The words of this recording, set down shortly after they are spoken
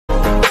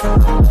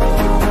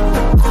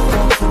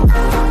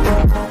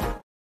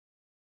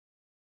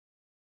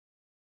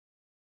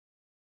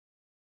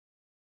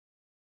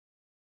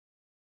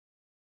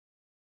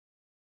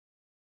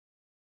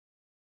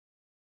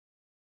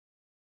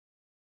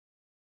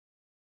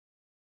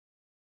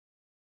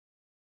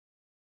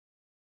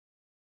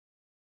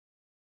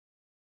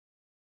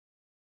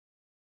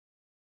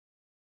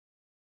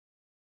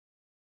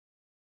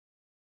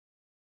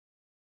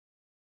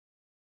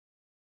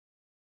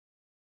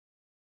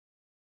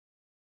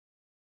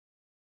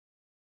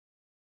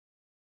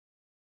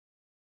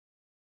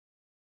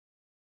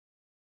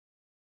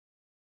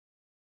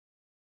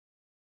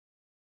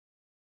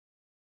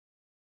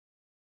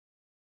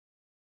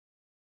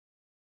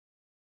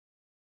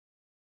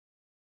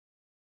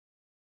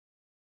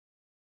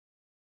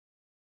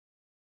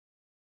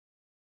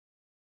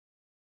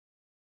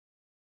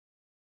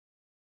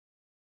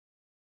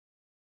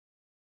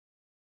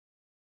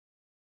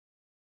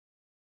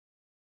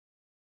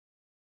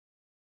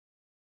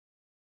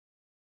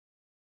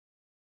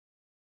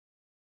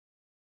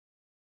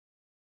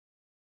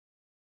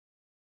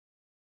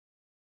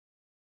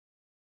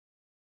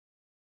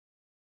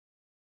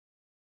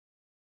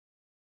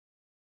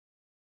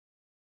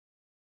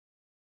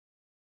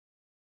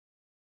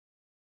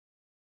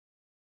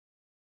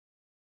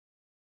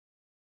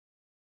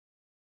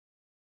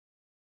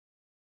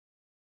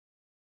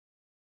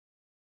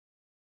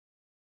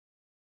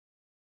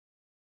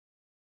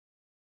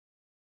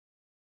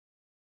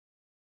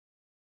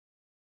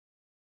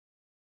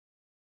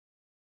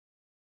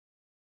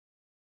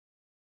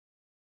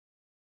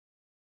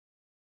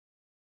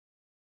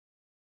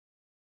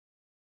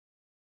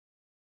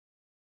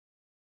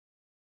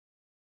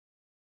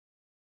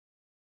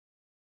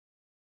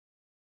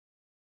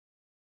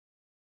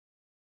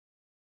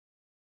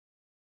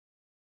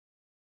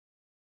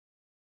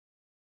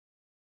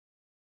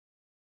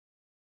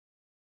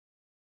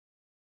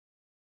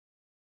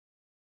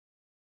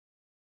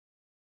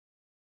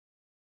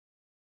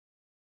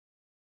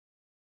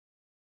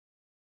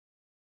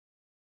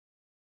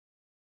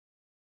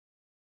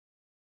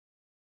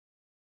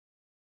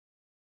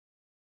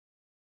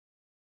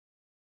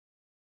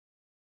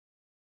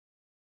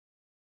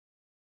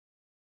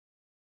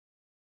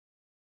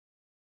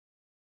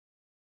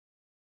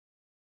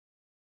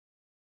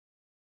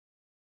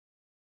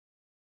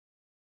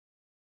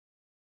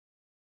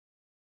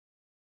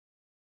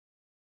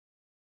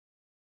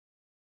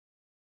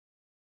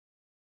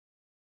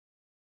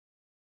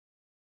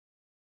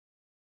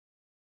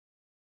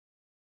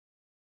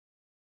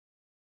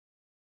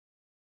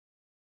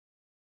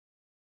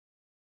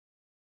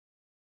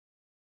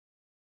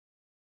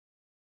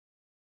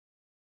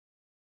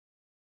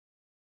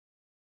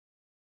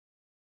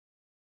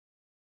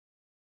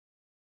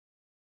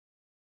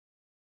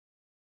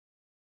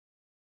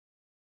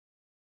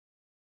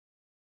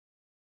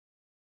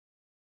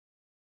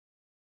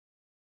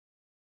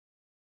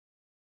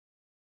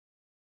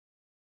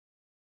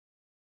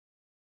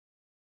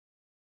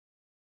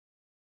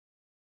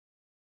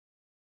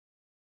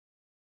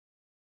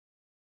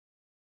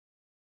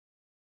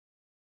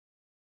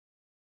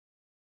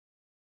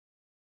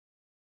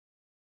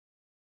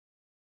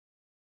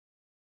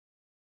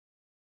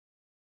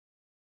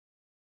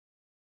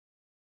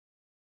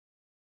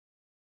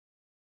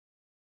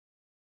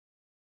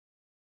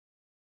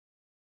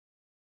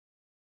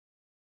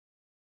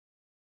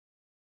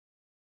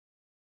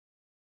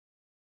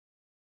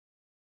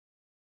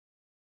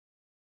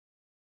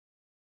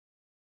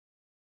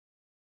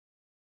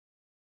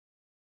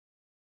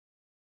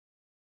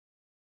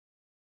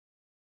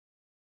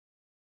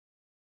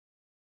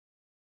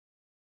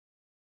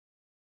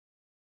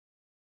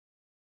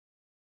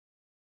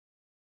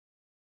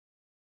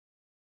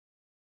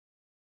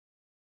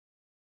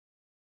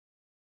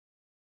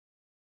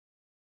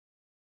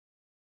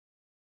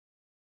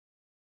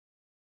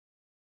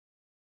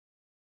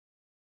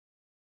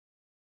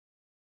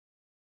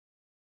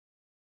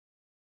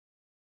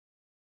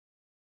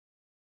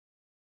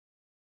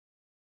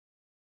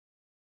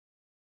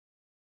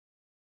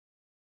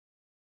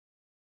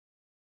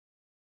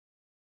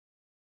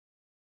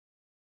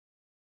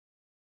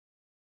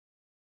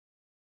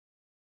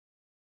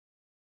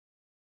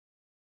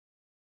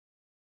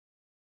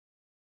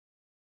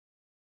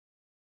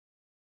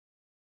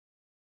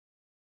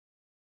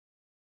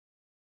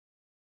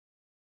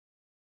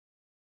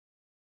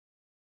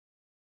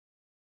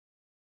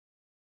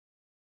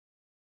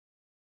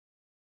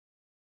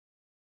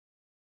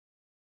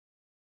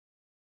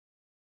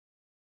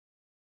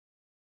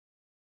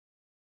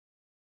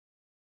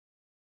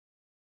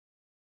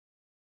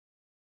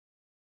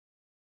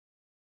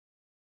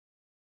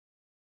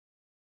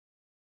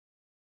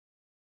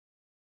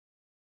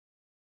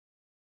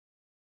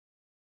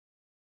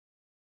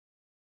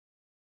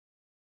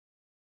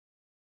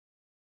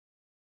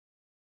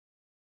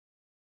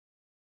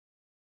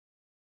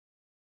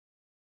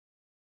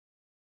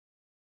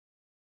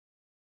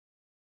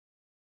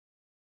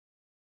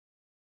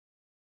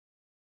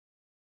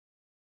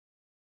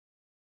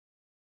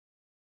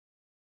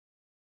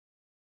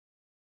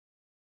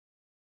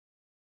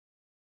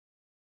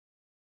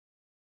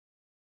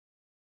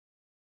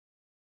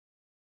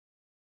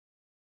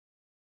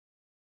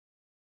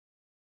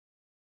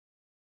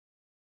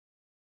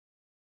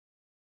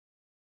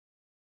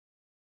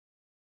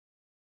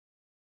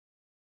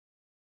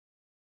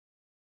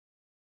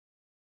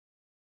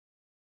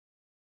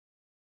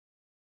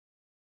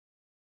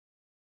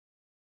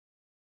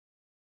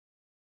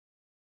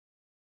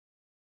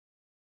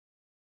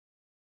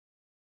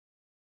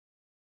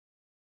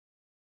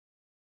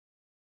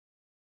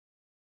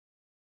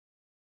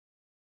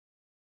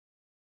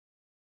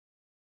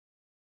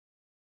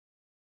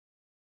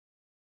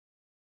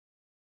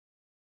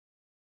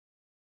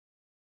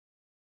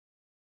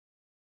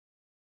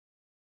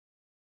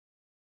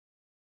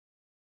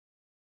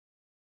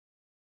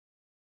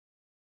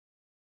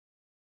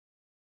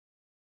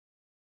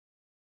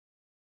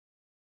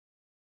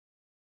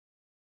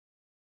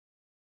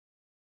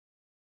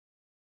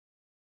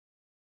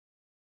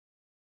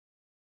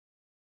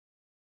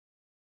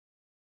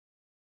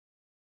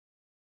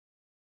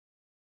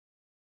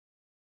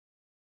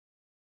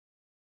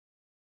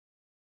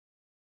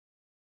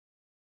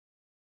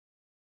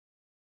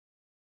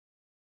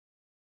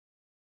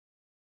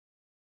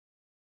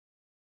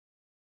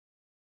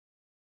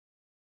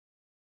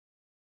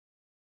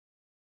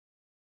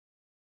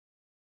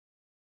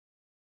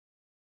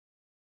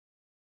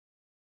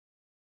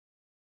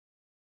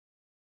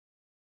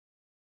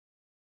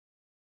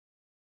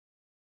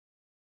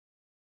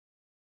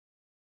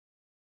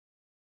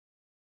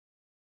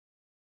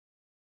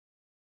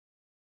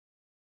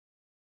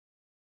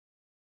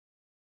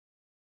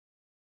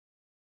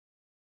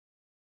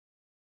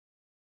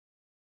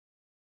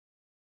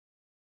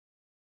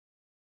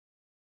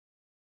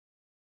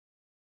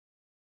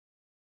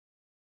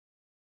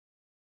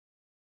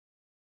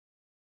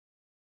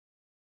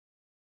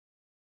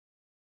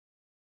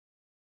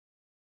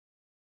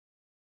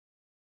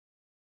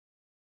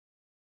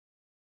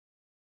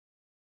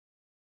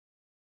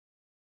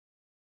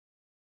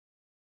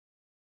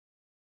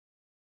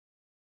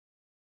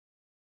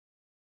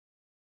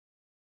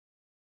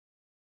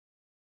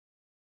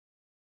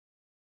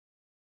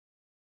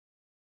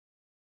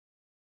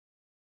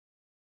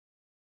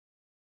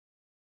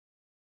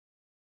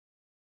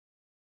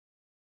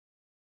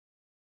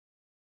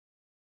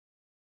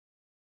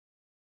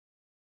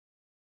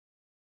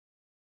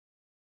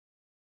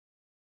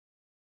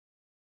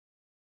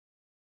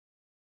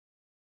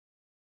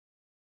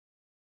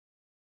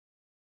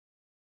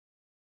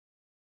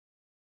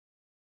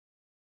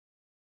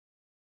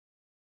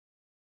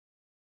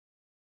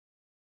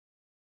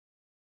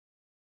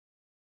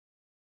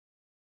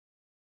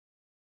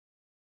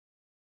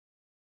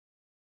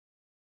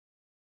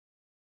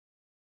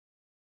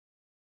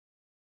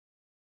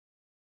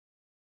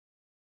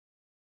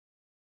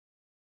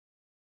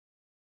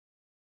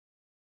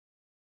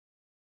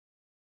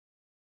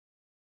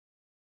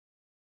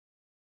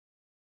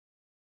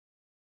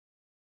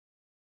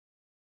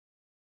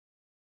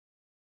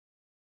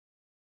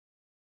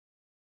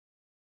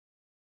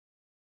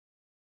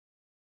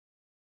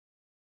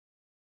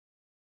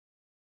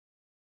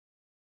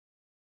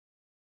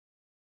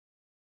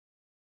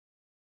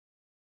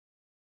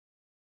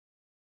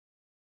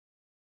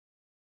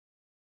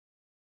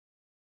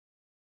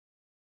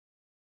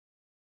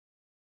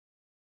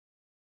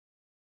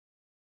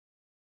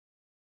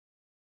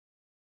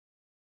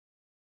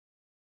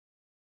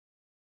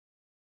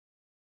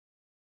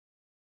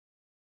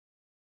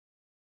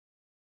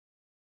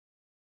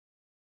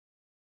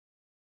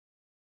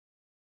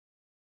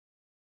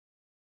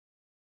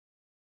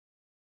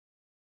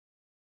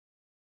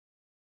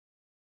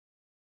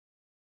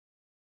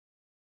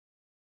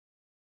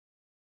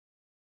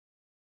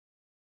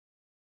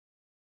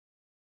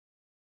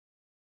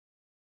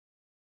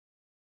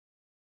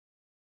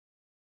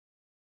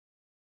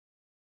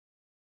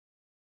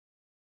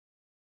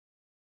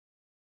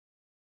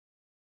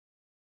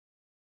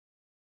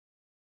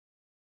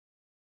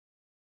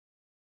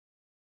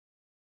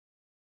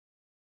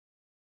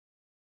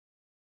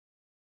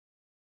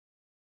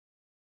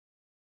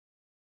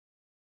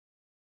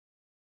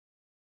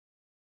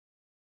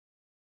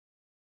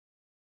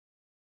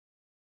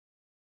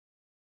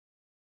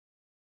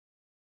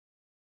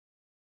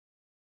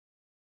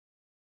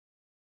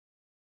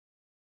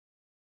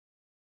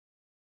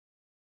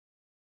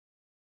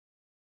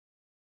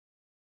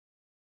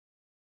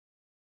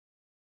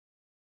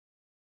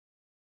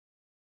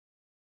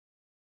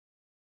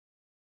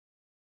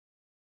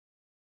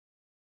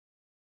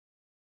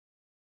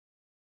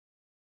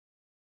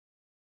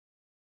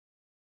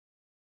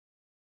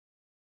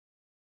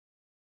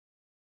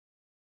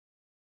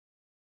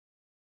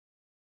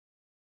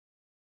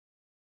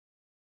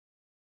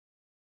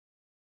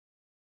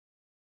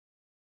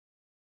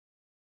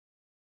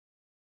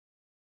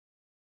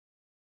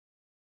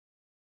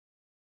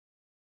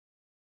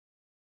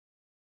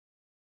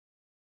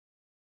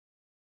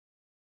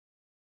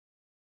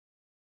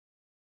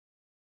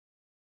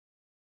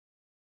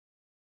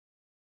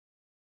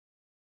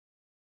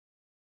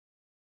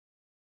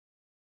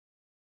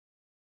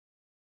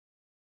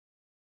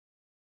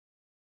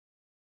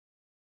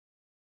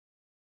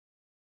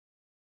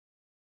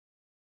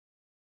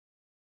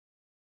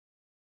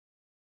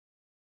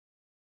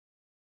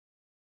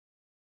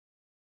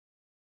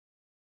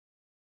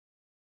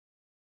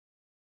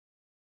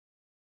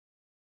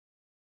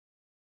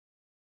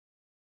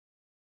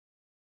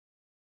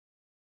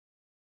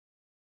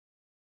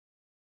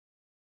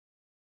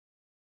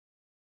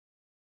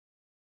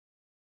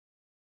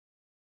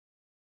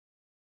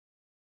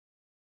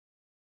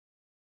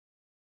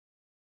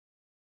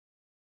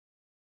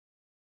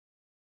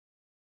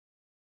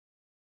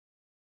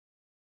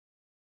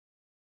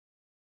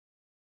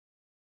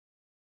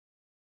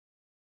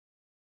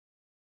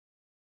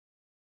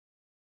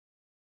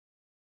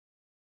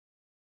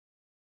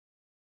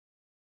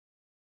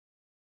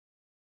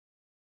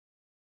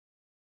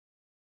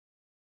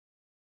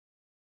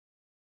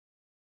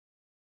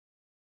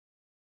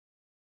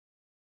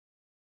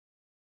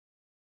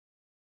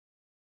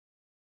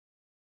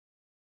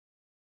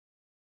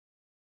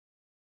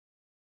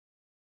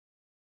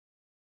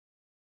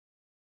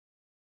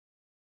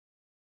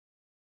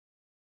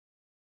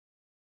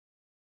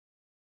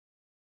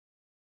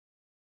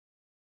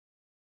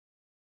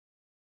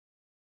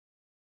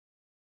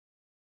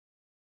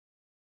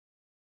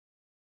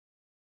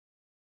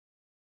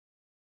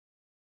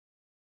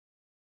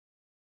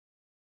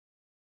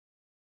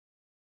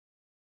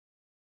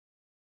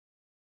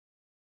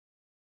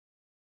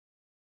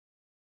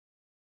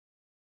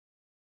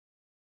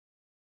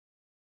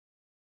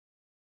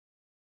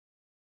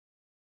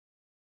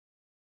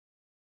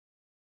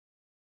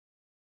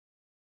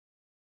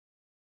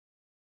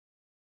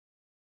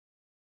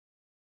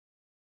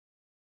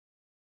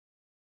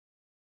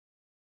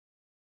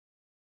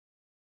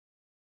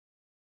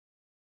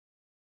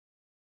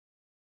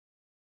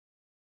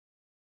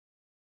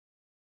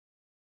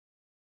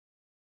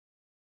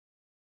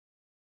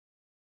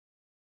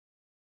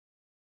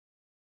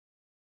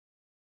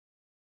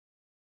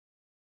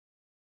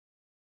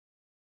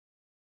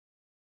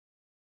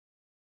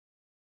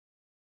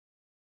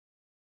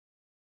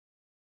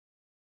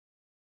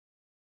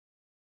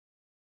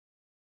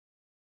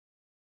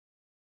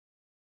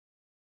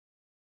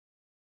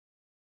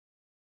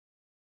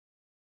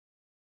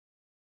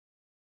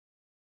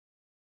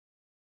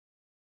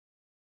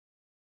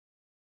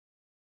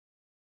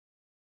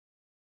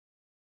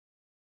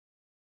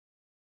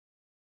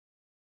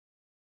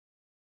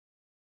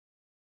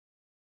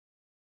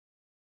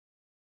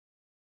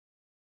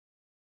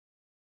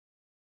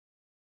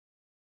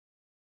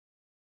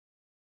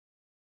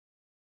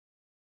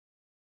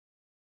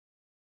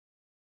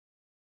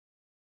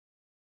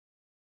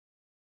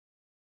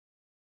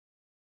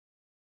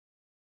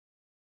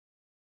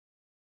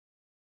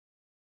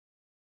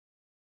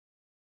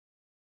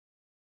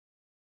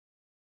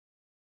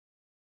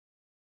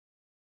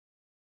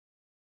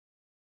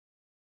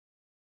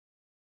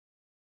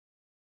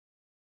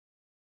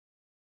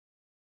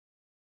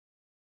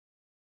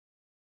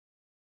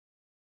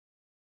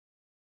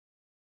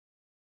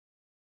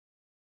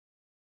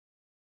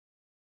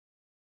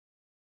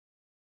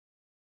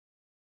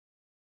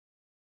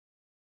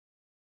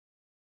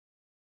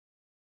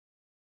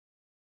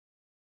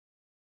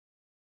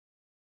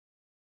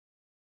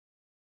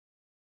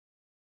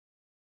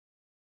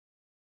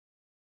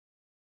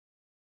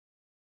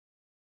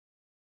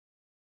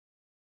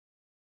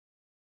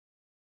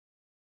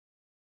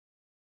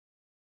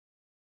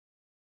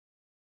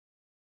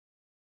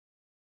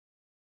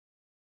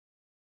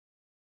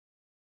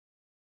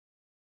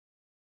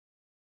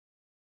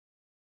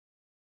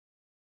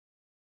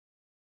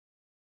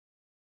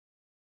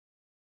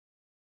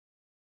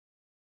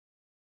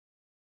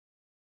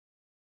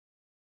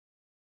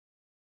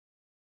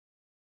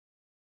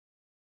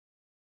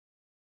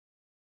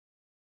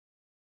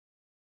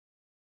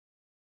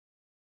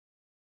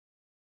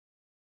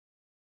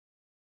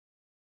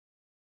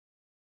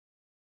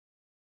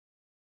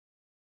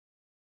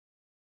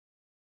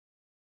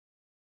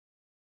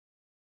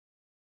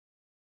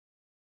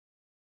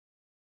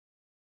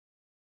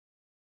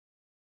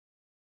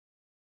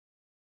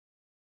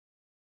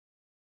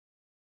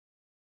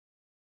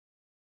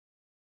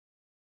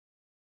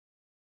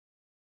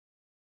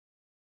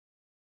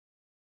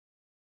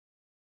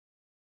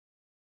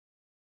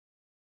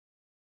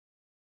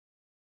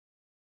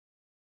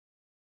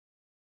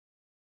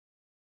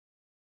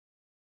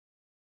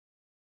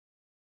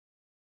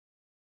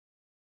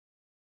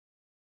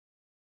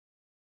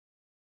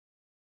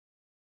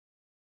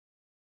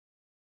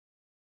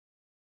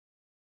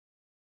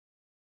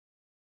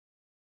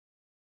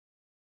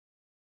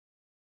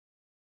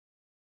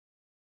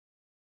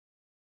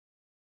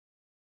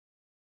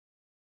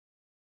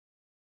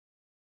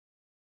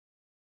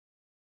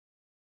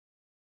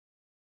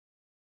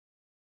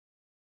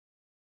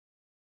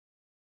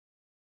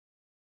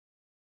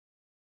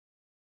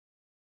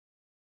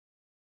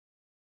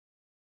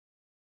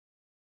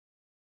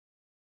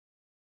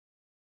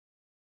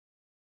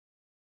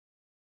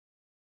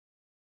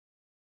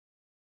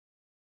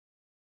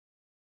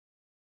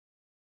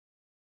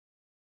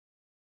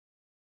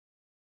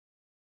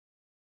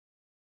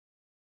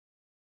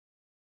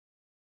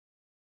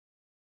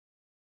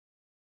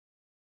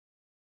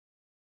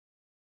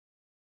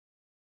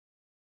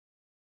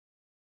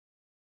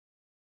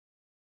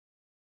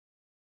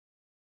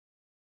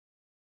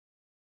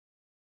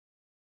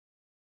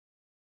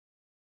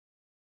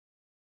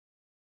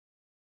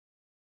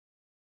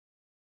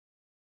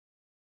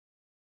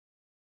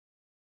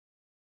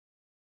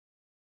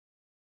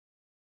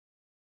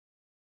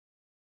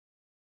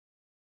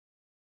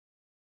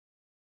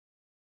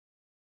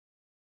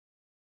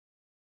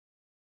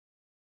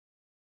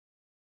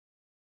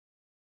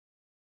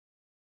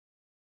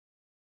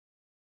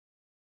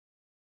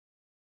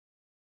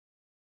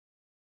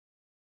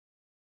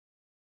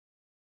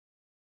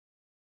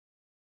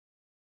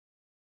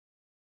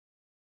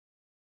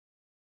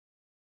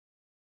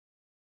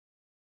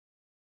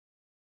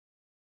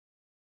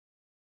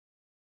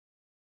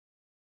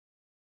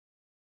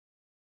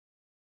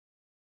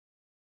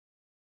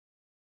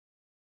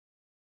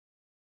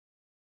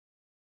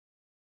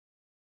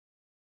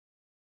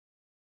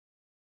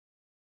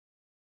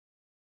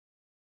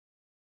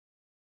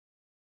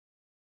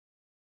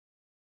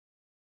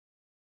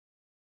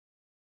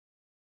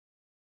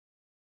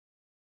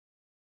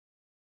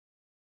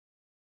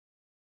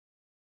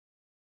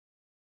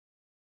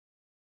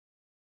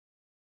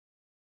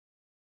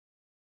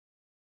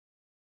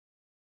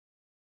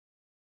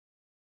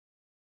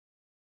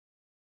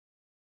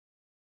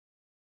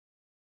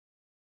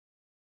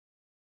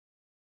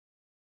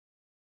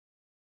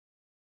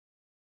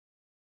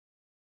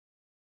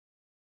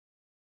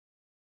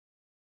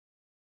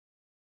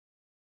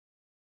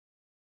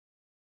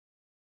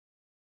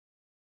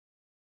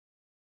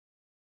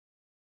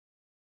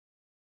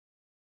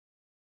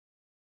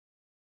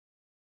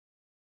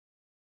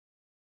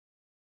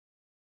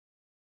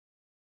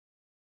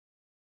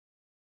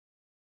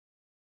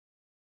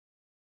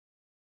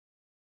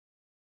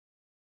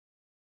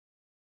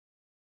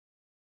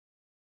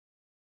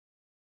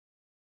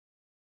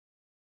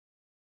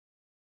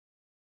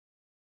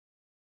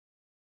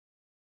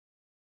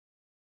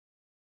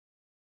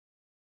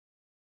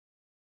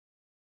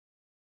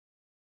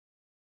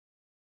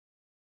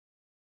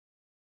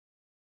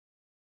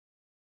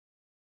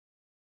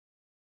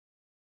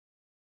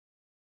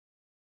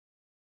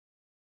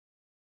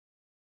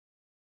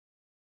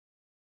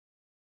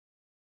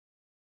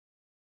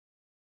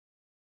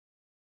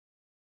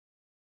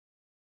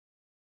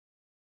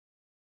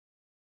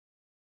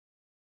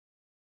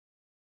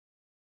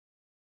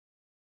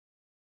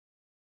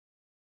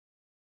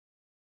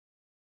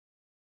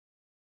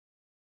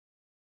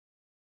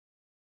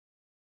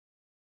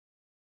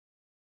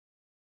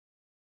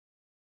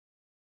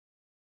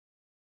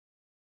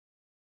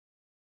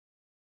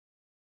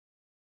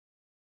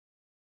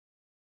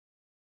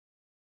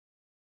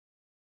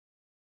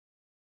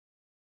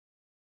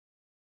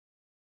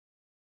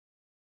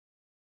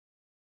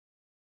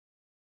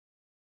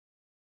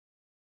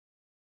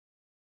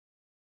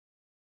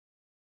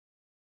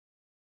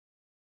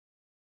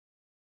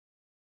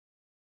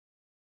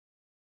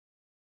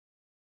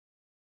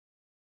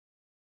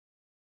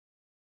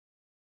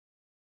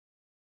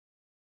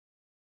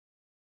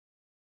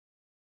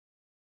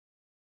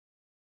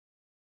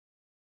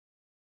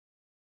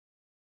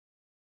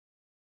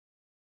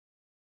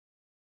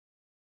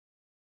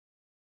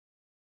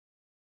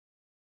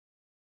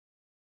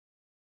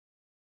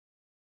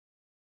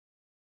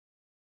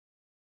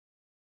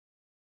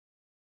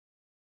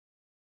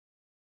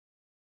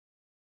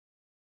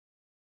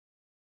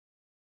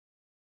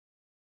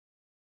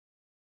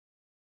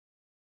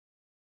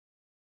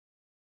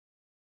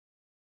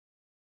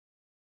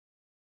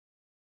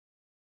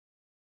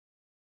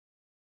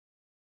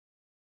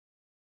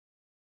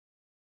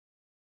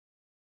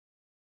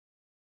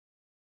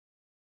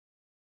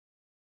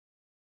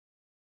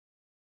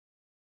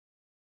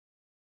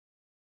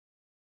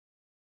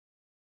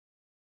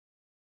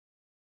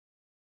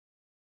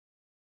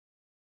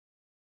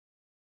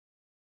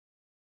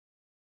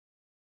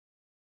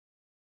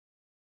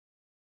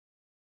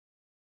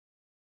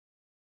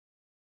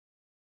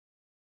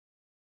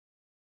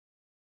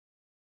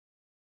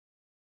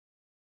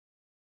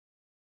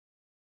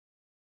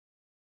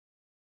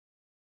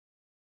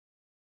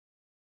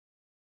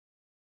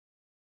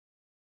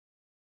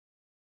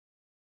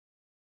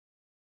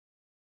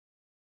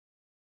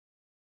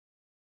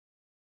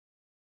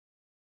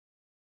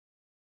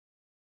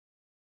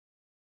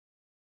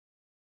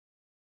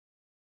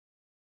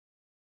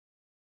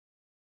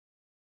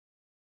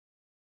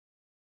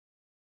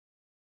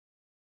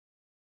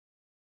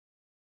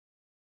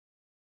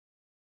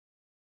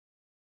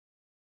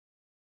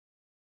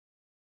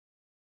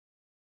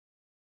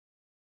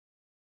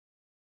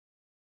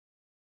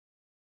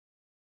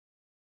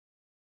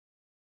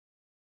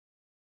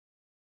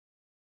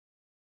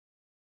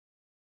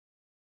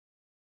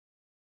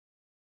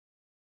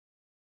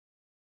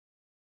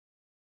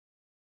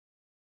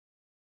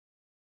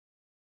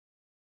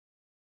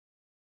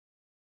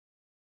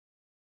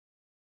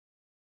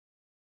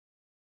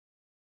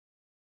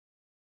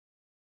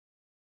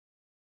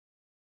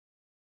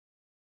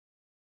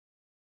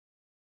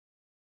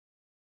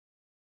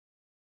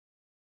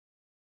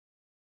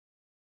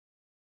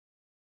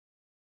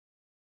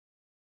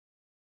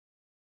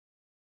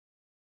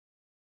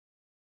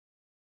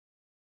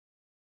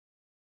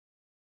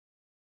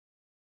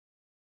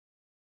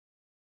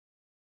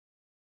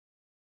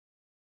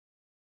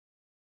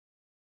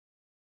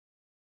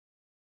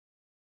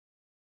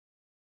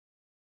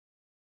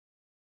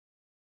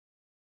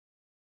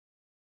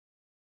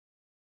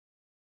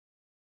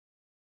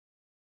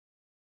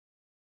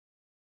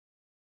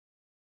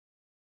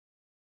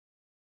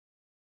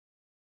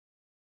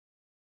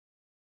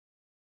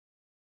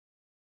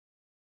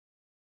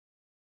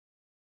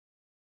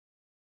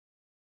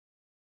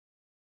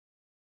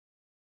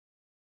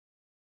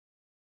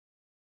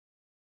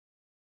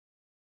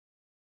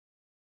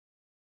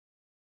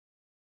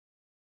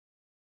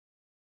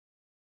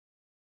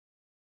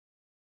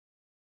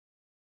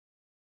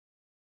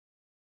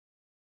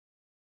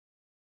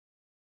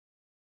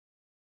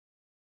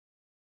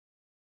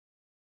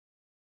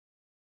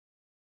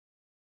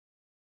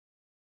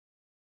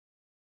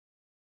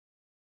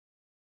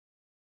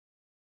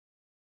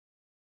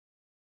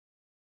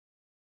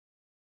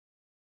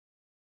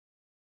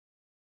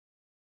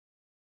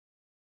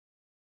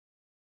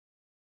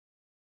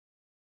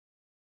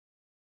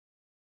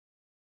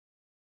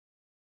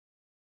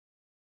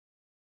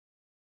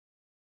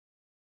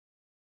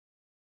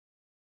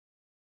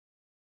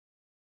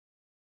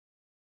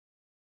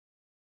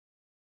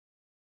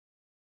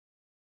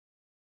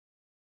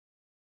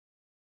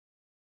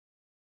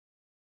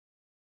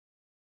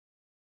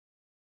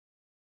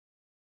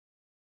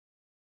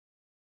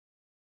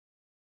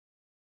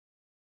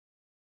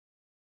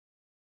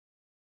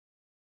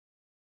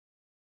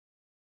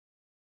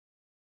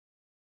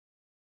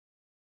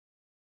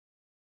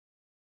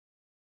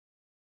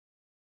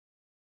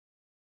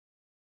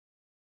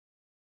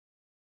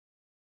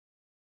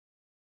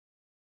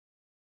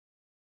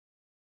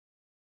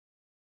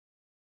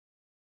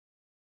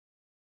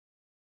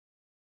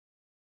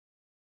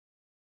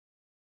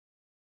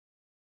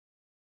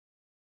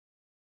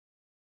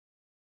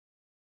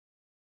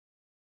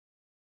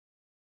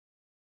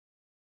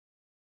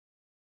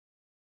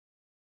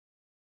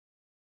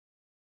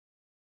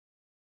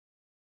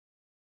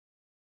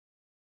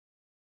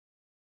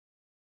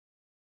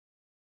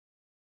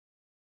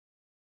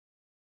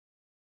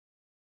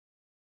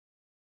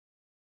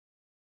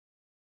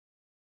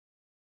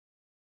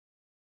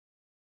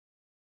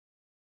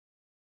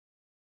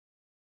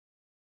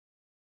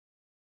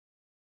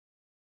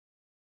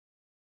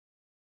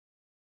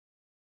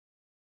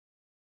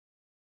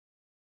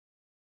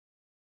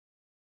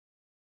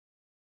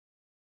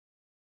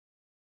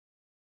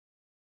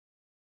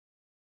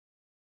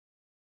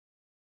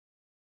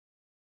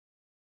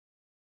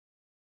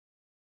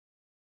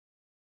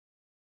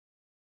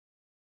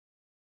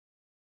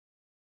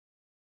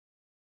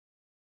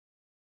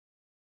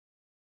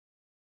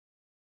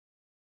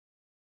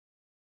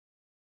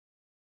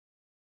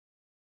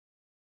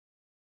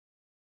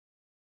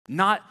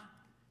Not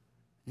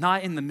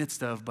in the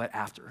midst of, but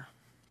after.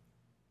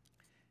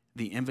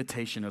 The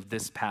invitation of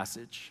this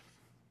passage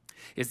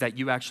is that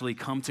you actually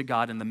come to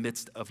God in the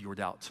midst of your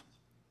doubt.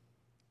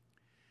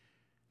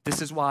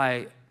 This is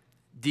why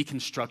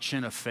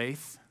deconstruction of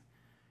faith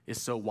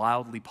is so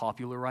wildly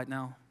popular right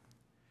now,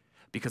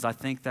 because I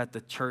think that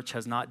the church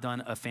has not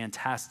done a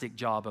fantastic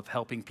job of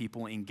helping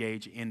people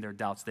engage in their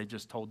doubts. They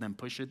just told them,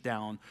 push it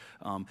down,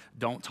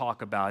 don't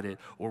talk about it,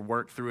 or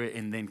work through it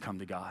and then come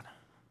to God.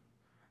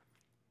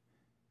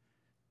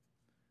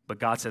 But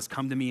God says,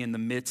 come to me in the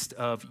midst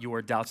of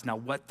your doubts. Now,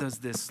 what does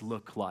this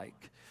look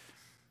like?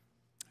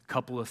 A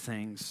couple of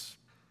things.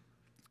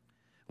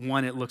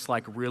 One, it looks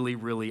like really,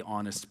 really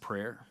honest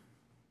prayer.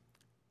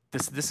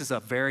 This is a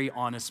very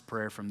honest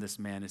prayer from this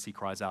man as he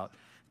cries out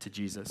to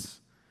Jesus.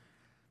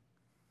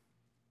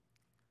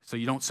 So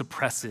you don't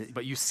suppress it,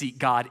 but you seek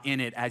God in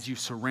it as you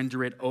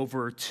surrender it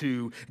over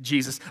to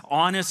Jesus.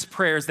 Honest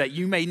prayers that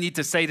you may need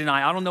to say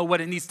tonight. I don't know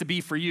what it needs to be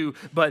for you,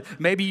 but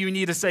maybe you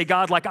need to say,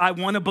 God, like, I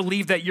want to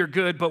believe that you're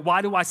good, but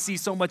why do I see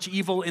so much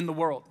evil in the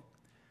world?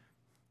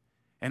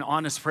 An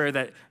honest prayer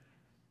that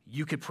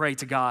you could pray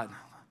to God.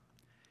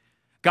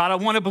 God, I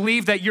want to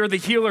believe that you're the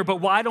healer,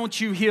 but why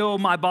don't you heal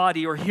my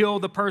body or heal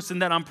the person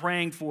that I'm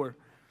praying for?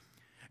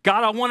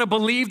 God, I want to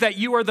believe that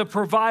you are the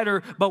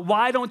provider, but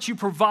why don't you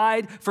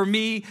provide for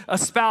me a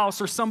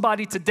spouse or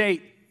somebody to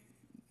date?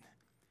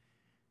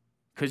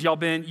 Because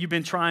you've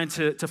been trying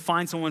to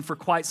find someone for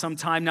quite some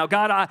time now.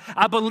 God,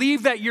 I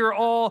believe that you're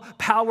all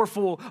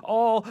powerful,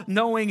 all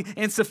knowing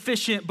and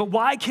sufficient, but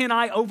why can't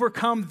I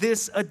overcome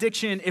this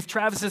addiction if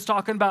Travis is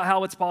talking about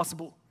how it's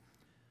possible?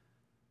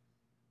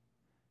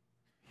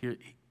 Here,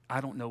 I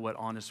don't know what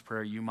honest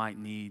prayer you might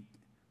need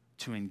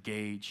to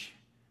engage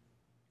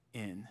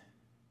in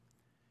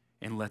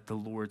and let the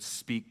Lord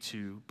speak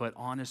to. But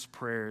honest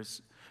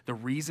prayers, the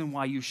reason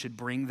why you should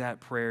bring that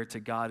prayer to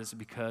God is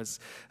because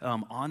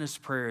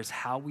honest prayer is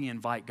how we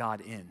invite God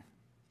in.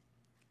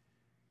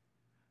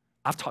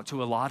 I've talked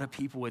to a lot of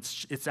people.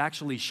 It's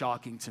actually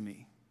shocking to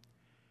me.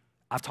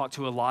 I've talked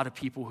to a lot of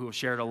people who have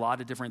shared a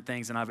lot of different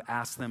things, and I've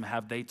asked them,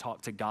 have they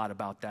talked to God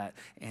about that?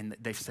 And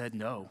they've said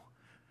no.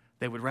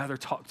 They would rather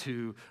talk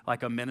to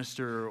like a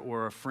minister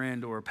or a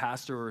friend or a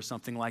pastor or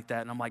something like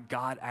that. And I'm like,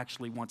 God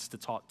actually wants to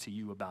talk to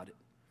you about it.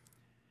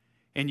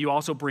 And you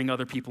also bring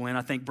other people in.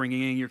 I think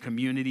bringing in your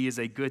community is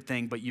a good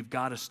thing, but you've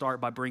got to start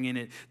by bringing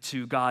it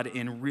to God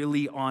in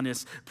really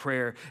honest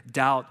prayer.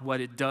 Doubt, what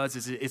it does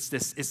is it's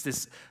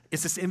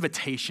this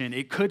invitation.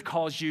 It could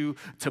cause you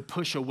to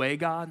push away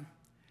God,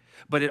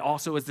 but it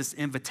also is this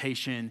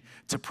invitation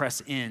to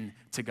press in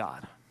to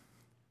God.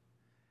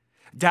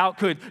 Doubt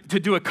could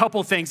do a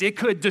couple things. It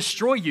could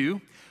destroy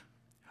you,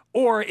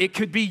 or it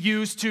could be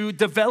used to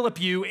develop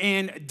you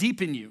and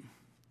deepen you.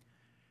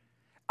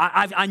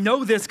 I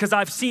know this because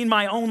I've seen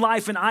my own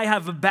life, and I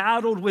have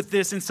battled with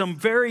this in some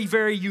very,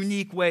 very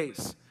unique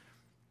ways.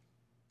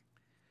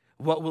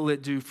 What will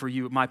it do for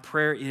you? My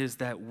prayer is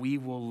that we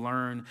will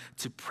learn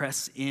to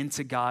press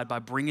into God by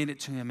bringing it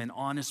to him in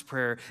honest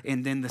prayer.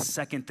 And then the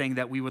second thing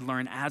that we would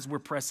learn as we're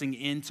pressing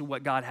into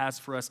what God has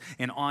for us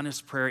in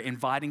honest prayer,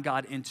 inviting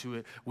God into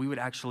it, we would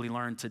actually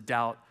learn to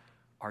doubt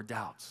our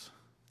doubts.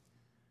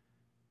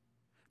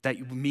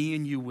 That me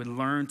and you would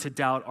learn to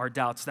doubt our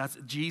doubts. That's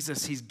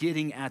Jesus, he's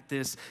getting at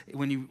this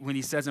when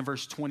he says in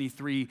verse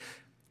 23,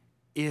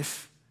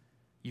 if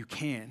you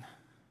can,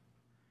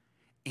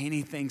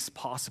 anything's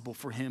possible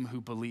for him who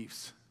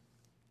believes.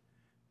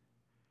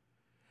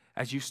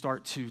 As you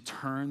start to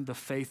turn the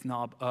faith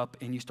knob up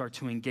and you start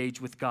to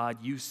engage with God,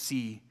 you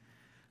see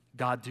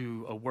God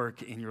do a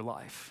work in your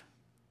life.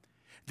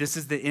 This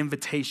is the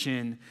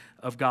invitation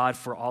of God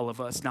for all of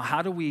us. Now,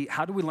 how do we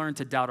learn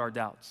to doubt our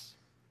doubts?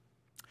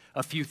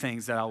 A few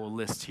things that I will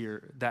list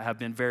here that have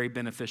been very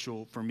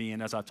beneficial for me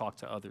and as I talk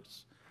to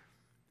others.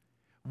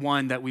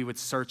 One, that we would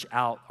search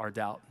out our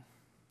doubt.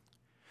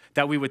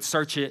 That we would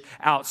search it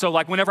out. So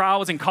like whenever I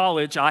was in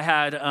college, I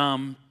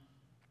had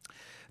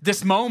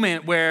this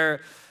moment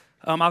where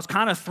I was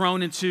kind of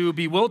thrown into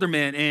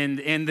bewilderment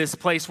in this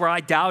place where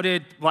I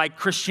doubted like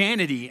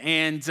Christianity.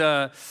 And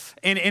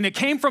it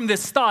came from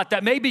this thought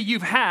that maybe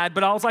you've had,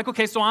 but I was like,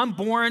 okay, so I'm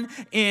born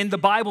in the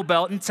Bible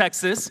Belt in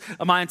Texas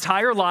my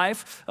entire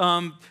life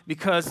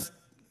because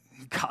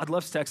God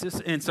loves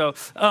Texas. And so,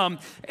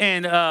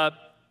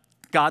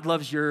 God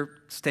loves your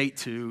state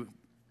too,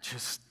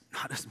 just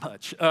not as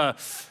much.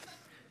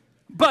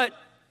 But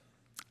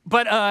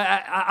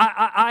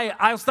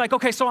I was like,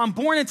 okay, so I'm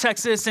born in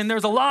Texas, and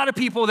there's a lot of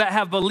people that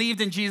have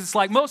believed in Jesus.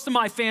 Like most of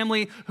my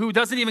family who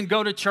doesn't even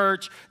go to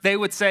church, they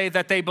would say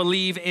that they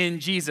believe in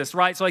Jesus,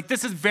 right? So like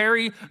this is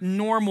very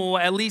normal,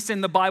 at least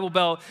in the Bible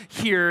Belt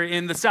here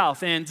in the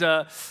South. And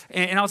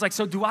I was like,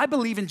 so do I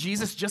believe in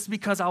Jesus just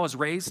because I was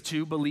raised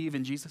to believe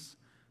in Jesus?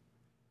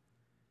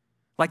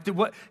 Like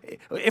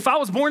if I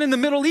was born in the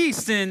Middle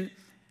East and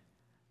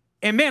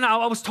man,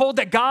 I was told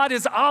that God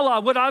is Allah.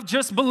 Would I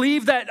just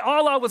believe that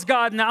Allah was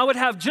God, and I would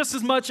have just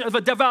as much of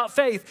a devout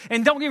faith?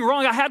 And don't get me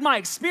wrong, I had my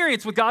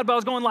experience with God, but I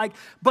was going like,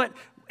 but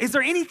is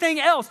there anything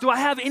else? Do I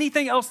have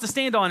anything else to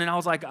stand on? And I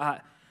was like,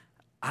 I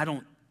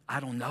don't I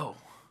don't know.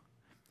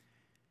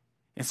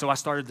 And so I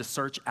started to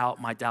search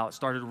out my doubt,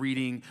 started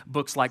reading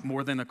books like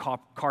More Than a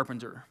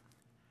Carpenter.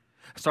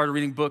 I started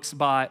reading books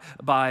by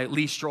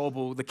Lee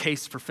Strobel, The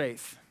Case for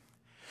Faith.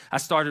 I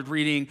started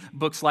reading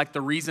books like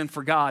The Reason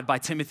for God by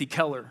Timothy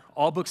Keller,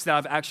 all books that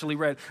I've actually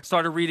read.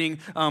 Started reading,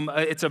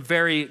 it's a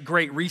very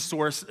great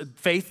resource,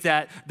 Faith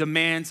That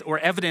Demands, or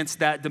Evidence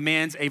That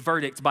Demands a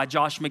Verdict by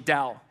Josh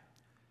McDowell.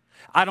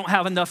 I Don't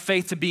Have Enough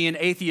Faith to Be an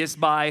Atheist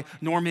by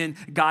Norman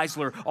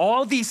Geisler.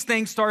 All these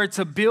things started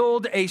to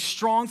build a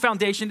strong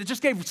foundation that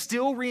just gave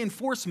still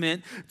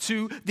reinforcement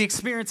to the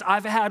experience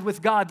I've had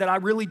with God, that I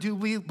really do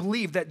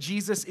believe that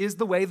Jesus is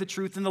the way, the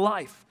truth, and the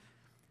life.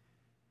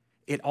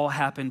 It all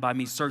happened by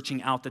me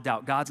searching out the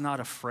doubt. God's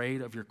not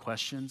afraid of your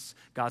questions.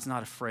 God's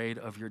not afraid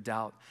of your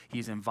doubt.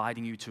 He's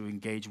inviting you to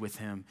engage with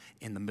him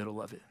in the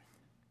middle of it.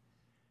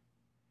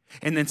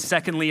 And then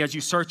secondly, as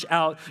you search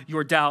out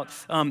your doubt,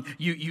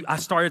 I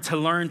started to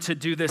learn to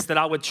do this, that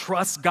I would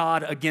trust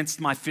God against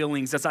my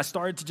feelings. As I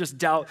started to just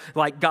doubt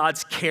like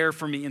God's care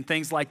for me and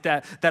things like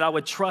that, that I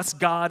would trust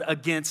God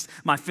against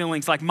my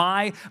feelings. Like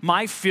my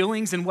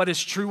feelings and what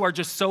is true are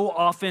just so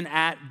often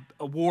at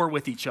war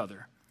with each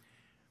other.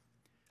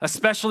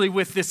 Especially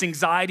with this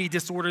anxiety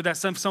disorder that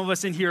some of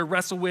us in here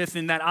wrestle with,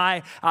 and that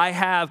I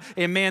have.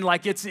 And man,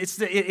 like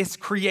it's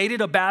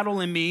created a battle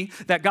in me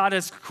that God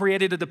has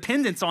created a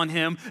dependence on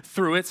him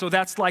through it. So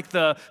that's like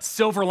the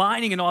silver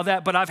lining and all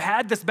that. But I've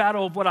had this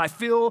battle of what I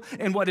feel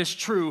and what is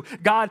true.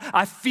 God,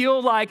 I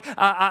feel like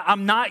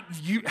I'm not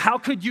you. How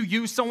could you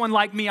use someone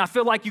like me? I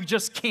feel like you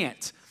just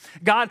can't.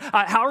 God,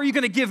 how are you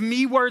going to give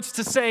me words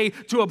to say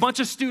to a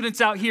bunch of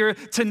students out here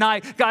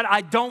tonight? God,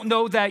 I don't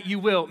know that you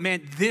will.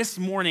 Man, this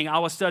morning I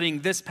was studying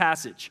this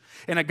passage,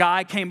 and a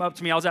guy came up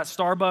to me. I was at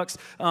Starbucks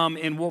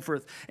in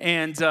Wolford,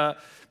 and a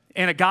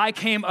guy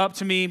came up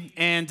to me,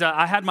 and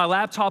I had my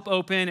laptop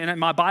open and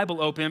my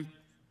Bible open.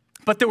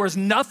 But there was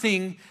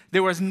nothing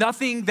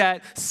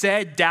that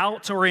said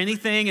doubt or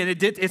anything, and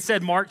it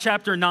said Mark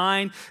chapter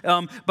 9,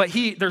 but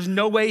there's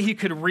no way he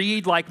could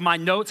read like my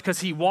notes,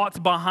 because he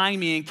walked behind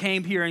me and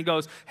came here and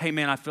goes, hey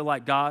man, I feel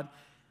like God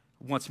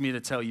wants me to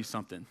tell you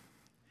something.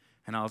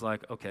 And I was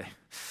like, okay.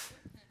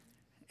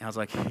 And I was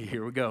like,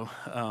 here we go.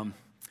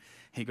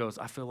 He goes,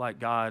 I feel like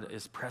God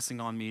is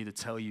pressing on me to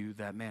tell you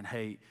that, man,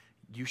 hey,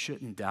 you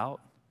shouldn't doubt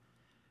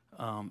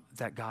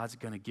that God's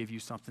gonna give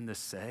you something to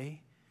say,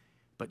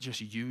 but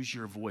just use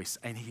your voice.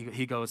 And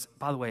he goes,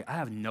 by the way, I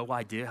have no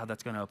idea how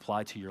that's going to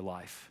apply to your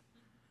life.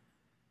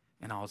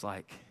 And I was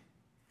like,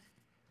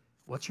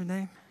 what's your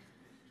name?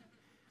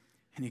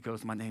 And he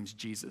goes, my name's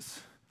Jesus.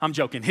 I'm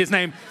joking. His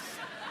name,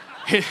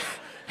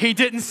 he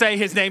didn't say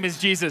his name is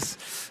Jesus.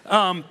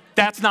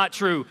 That's not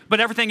true, but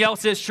everything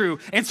else is true.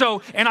 And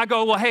I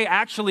go, well, hey,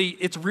 actually,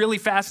 it's really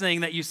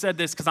fascinating that you said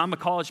this, because I'm a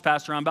college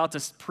pastor. I'm about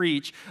to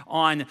preach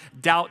on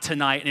doubt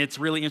tonight, and it's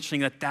really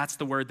interesting that that's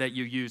the word that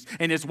you used.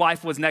 And his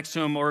wife was next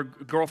to him, or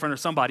girlfriend or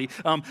somebody,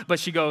 but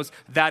she goes,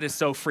 that is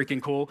so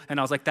freaking cool. And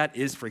I was like, that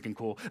is freaking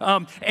cool.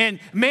 And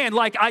man,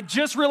 like I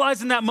just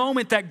realized in that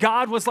moment that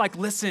God was like,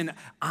 listen,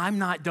 I'm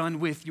not done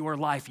with your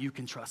life. You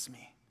can trust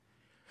me.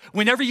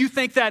 Whenever you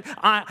think that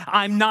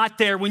I'm not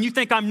there, when you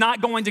think I'm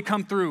not going to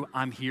come through,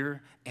 I'm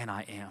here and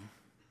I am.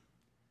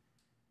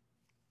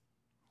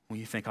 When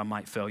you think I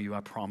might fail you, I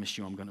promise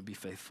you I'm going to be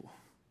faithful.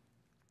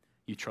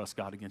 You trust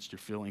God against your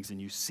feelings,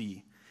 and you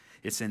see,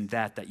 it's in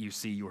that you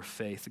see your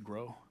faith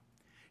grow.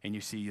 And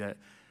you see that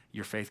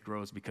your faith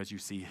grows because you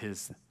see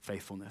his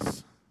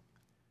faithfulness.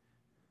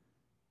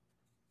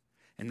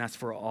 And that's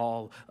for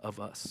all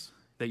of us,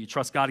 that you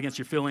trust God against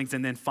your feelings,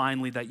 and then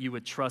finally that you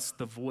would trust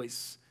the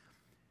voice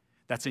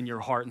that's in your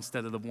heart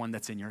instead of the one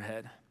that's in your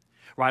head.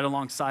 Right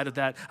alongside of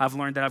that, I've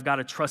learned that I've got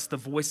to trust the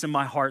voice in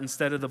my heart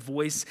instead of the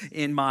voice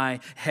in my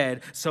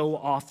head. So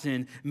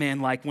often,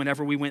 man, like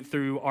whenever we went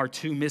through our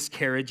 2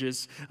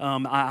 miscarriages,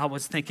 I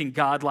was thinking,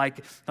 God,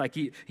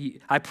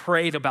 I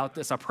prayed about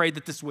this. I prayed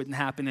that this wouldn't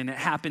happen, and it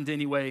happened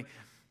anyway.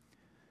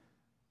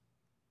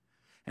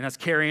 And as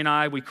Carrie and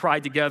I, we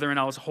cried together, and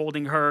I was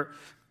holding her.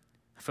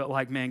 I felt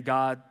like, man,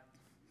 God,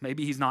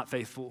 maybe he's not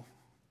faithful.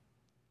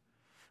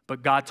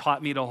 But God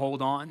taught me to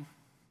hold on,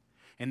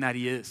 and that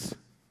he is.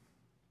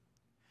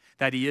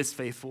 That he is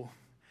faithful.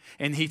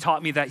 And he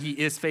taught me that he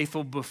is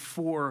faithful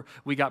before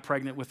we got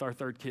pregnant with our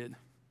 3rd kid.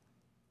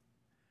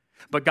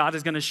 But God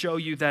is going to show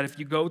you that if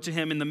you go to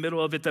him in the middle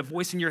of it, the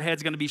voice in your head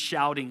is going to be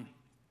shouting.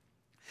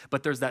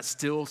 But there's that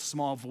still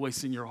small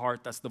voice in your heart,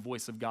 that's the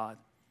voice of God.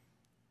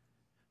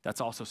 That's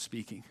also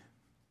speaking,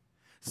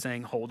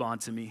 saying, hold on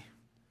to me.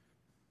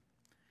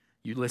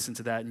 You listen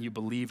to that and you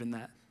believe in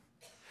that.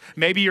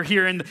 Maybe you're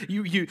here and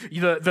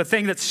the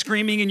thing that's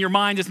screaming in your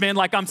mind is, man,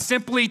 like I'm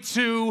simply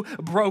too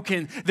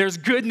broken. There's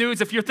good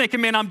news if you're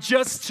thinking, man, I'm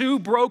just too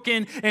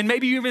broken. And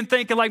maybe you're even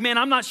thinking like, man,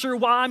 I'm not sure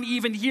why I'm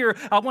even here.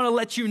 I want to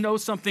let you know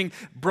something.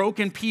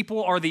 Broken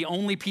people are the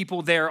only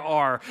people there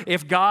are.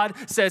 If God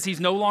says he's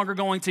no longer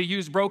going to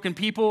use broken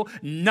people,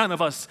 none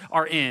of us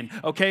are in,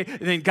 okay?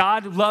 And then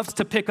God loves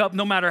to pick up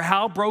no matter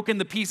how broken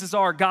the pieces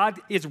are. God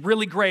is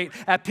really great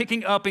at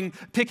picking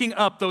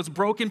up those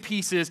broken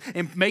pieces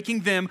and making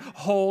them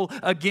whole. whole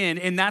again.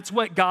 And that's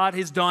what God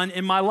has done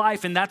in my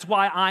life. And that's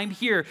why I'm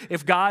here.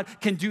 If God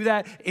can do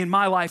that in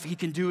my life, he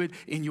can do it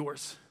in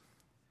yours.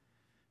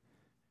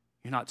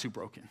 You're not too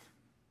broken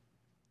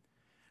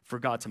for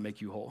God to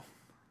make you whole.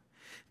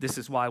 This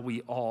is why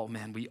we all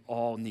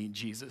need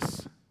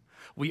Jesus.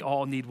 We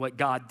all need what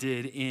God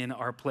did in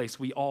our place.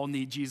 We all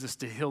need Jesus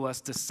to heal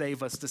us, to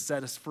save us, to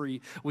set us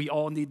free. We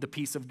all need the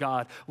peace of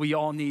God. We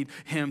all need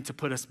him to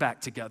put us back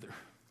together.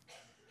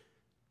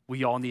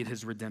 We all need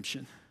his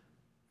redemption.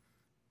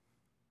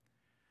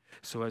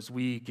 So as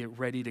we get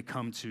ready to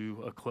come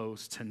to a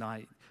close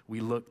tonight,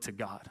 we look to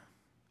God.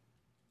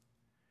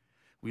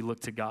 We look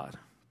to God.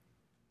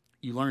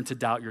 You learn to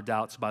doubt your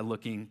doubts by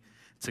looking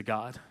to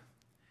God.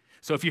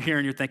 So if you're here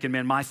and you're thinking,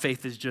 man, my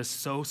faith is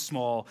just so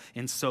small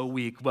and so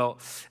weak. Well,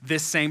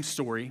 this same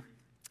story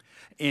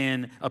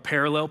in a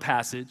parallel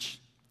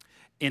passage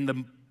in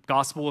the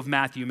Gospel of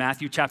Matthew,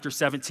 Matthew chapter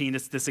 17,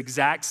 it's this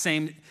exact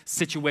same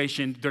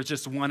situation. There's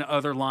just one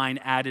other line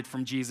added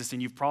from Jesus,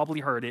 and you've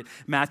probably heard it.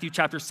 Matthew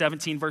chapter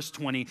 17, verse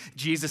 20,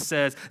 Jesus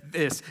says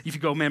this. If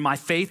you go, man, my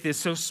faith is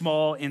so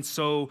small and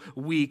so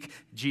weak,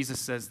 Jesus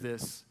says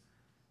this.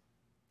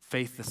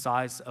 Faith the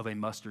size of a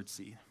mustard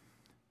seed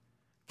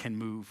can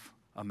move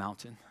a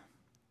mountain.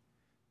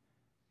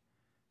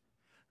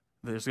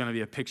 There's going to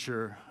be a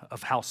picture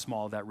of how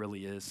small that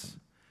really is.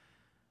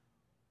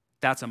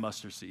 That's a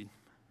mustard seed.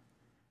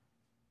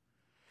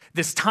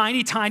 This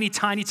tiny, tiny,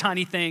 tiny,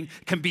 tiny thing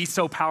can be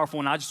so powerful.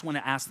 And I just want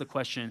to ask the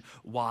question,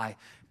 why?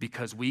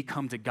 Because we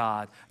come to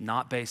God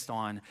not based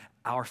on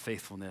our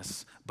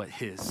faithfulness, but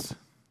his.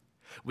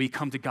 We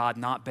come to God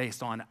not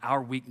based on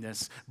our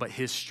weakness, but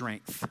his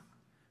strength.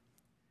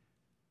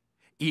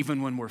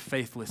 Even when we're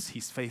faithless,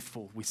 he's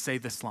faithful. We say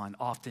this line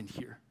often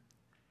here.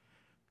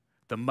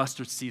 The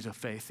mustard seed of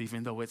faith,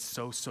 even though it's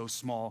so, so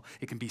small,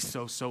 it can be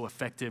so, so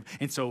effective.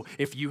 And so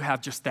if you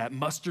have just that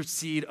mustard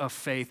seed of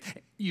faith,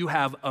 you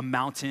have a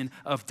mountain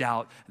of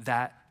doubt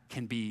that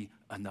can be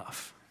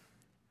enough.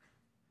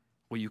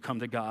 Will you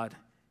come to God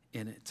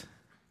in it?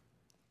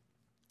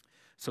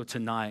 So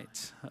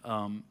tonight,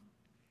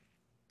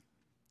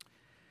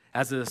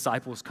 as the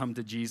disciples come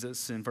to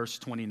Jesus in verse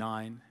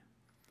 29,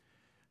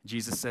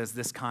 Jesus says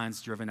this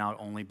kind's driven out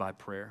only by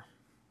prayer.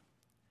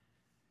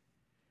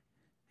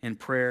 In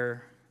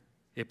prayer,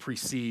 it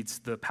precedes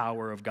the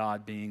power of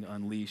God being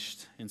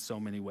unleashed in so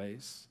many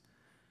ways.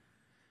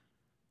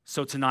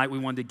 So tonight, we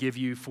wanted to give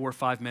you 4 or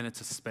 5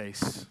 minutes of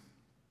space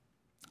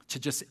to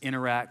just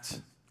interact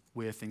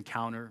with,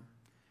 encounter,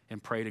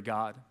 and pray to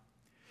God.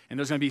 And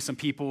there's going to be some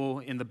people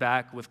in the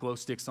back with glow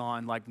sticks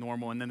on like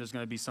normal, and then there's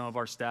going to be some of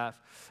our staff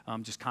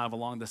just kind of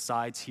along the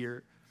sides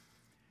here.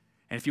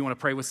 And if you want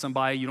to pray with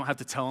somebody, you don't have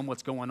to tell them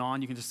what's going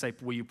on. You can just say,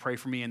 will you pray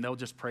for me? And they'll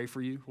just pray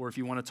for you. Or if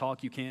you want to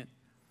talk, you can.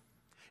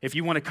 If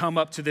you want to come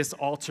up to this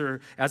altar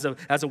as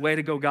a way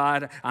to go,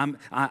 God,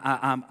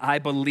 I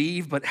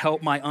believe, but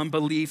help my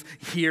unbelief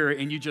here,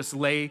 and you just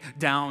lay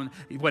down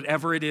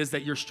whatever it is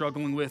that you're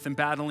struggling with and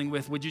battling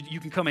with, you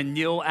can come and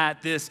kneel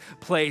at this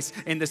place,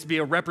 and this be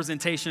a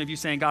representation of you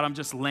saying, God, I'm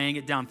just laying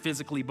it down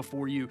physically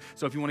before you.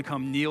 So if you want to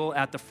come kneel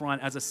at the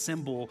front as a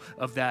symbol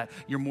of that,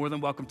 you're more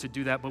than welcome to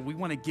do that. But we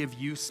want to give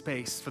you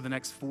space for the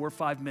next 4 or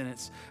 5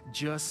 minutes.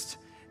 Just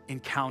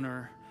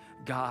encounter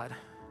God.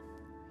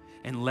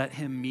 And let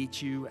him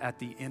meet you at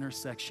the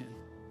intersection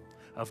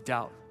of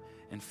doubt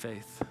and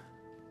faith.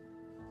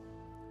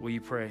 Will you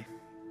pray?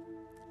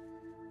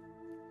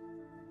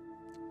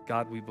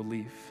 God, we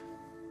believe.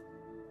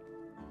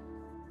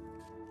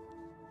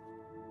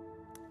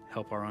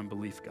 Help our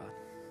unbelief, God.